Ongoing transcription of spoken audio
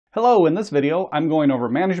Hello, in this video, I'm going over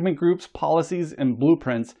management groups, policies, and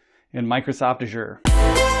blueprints in Microsoft Azure.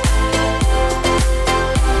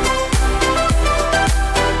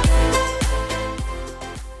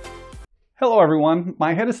 Hello everyone,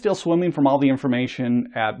 my head is still swimming from all the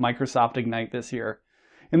information at Microsoft Ignite this year.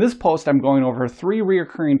 In this post, I'm going over 3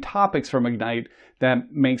 recurring topics from Ignite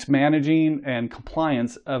that makes managing and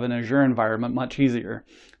compliance of an Azure environment much easier.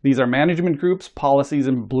 These are management groups, policies,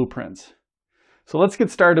 and blueprints. So let's get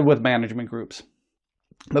started with management groups.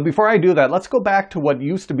 But before I do that, let's go back to what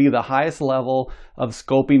used to be the highest level of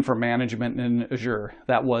scoping for management in Azure.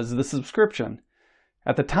 That was the subscription.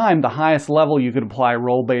 At the time, the highest level you could apply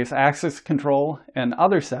role-based access control and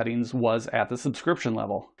other settings was at the subscription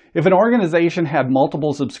level. If an organization had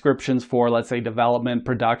multiple subscriptions for, let's say, development,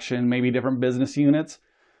 production, maybe different business units,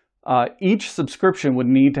 each subscription would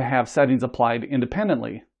need to have settings applied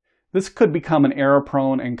independently. This could become an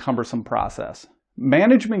error-prone and cumbersome process.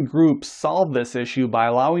 Management groups solve this issue by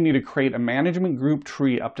allowing you to create a management group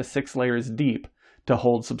tree up to 6 layers deep to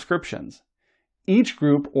hold subscriptions. Each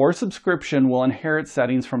group or subscription will inherit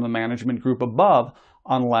settings from the management group above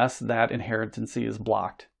unless that inheritance is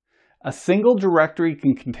blocked. A single directory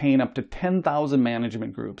can contain up to 10,000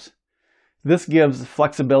 management groups. This gives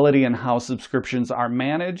flexibility in how subscriptions are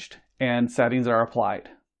managed and settings are applied.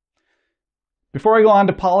 Before I go on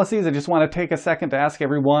to policies, I just want to take a second to ask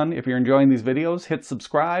everyone, if you're enjoying these videos, hit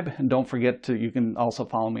subscribe, and don't forget you can also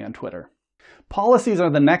follow me on Twitter. Policies are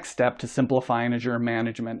the next step to simplifying Azure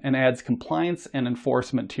management and adds compliance and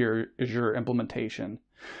enforcement to your Azure implementation.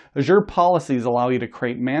 Azure policies allow you to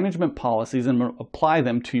create management policies and apply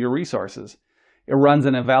them to your resources. It runs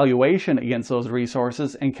an evaluation against those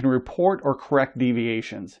resources and can report or correct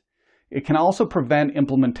deviations. It can also prevent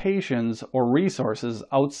implementations or resources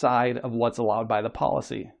outside of what's allowed by the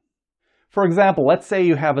policy. For example, let's say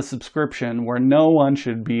you have a subscription where no one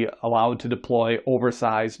should be allowed to deploy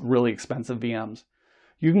oversized, really expensive VMs.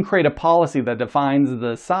 You can create a policy that defines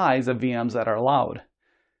the size of VMs that are allowed.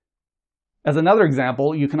 As another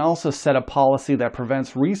example, you can also set a policy that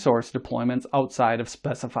prevents resource deployments outside of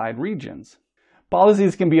specified regions.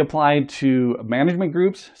 Policies can be applied to management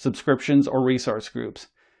groups, subscriptions, or resource groups.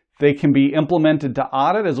 They can be implemented to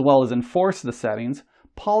audit as well as enforce the settings.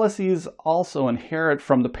 Policies also inherit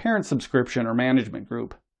from the parent subscription or management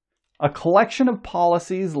group. A collection of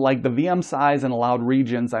policies like the VM size and allowed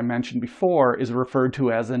regions I mentioned before is referred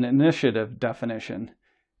to as an initiative definition.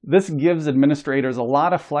 This gives administrators a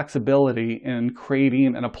lot of flexibility in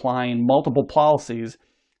creating and applying multiple policies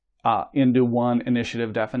into one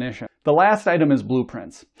initiative definition. The last item is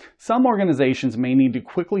blueprints. Some organizations may need to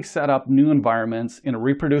quickly set up new environments in a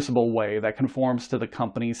reproducible way that conforms to the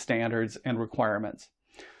company's standards and requirements.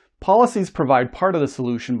 Policies provide part of the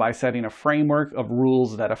solution by setting a framework of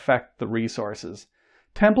rules that affect the resources.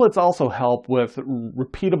 Templates also help with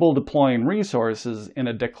repeatable deploying resources in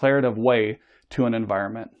a declarative way to an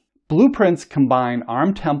environment. Blueprints combine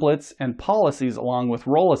ARM templates and policies along with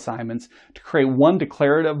role assignments to create one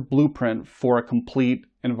declarative blueprint for a complete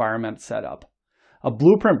environment setup. A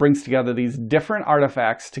blueprint brings together these different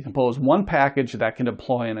artifacts to compose one package that can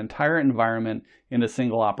deploy an entire environment in a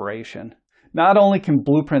single operation. Not only can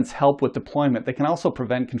blueprints help with deployment, they can also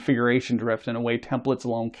prevent configuration drift in a way templates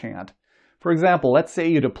alone can't. For example, let's say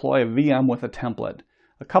you deploy a VM with a template.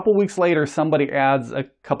 A couple weeks later, somebody adds a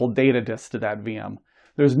couple data disks to that VM.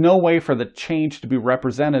 There's no way for the change to be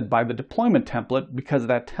represented by the deployment template because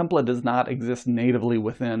that template does not exist natively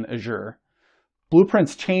within Azure.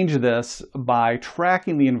 Blueprints change this by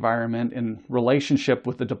tracking the environment in relationship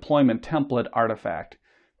with the deployment template artifact,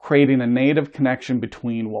 creating a native connection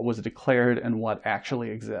between what was declared and what actually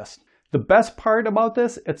exists. The best part about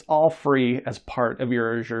this, it's all free as part of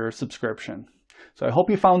your Azure subscription. So I hope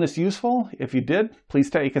you found this useful. If you did, please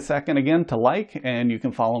take a second again to like, and you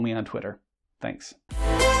can follow me on Twitter. Thanks.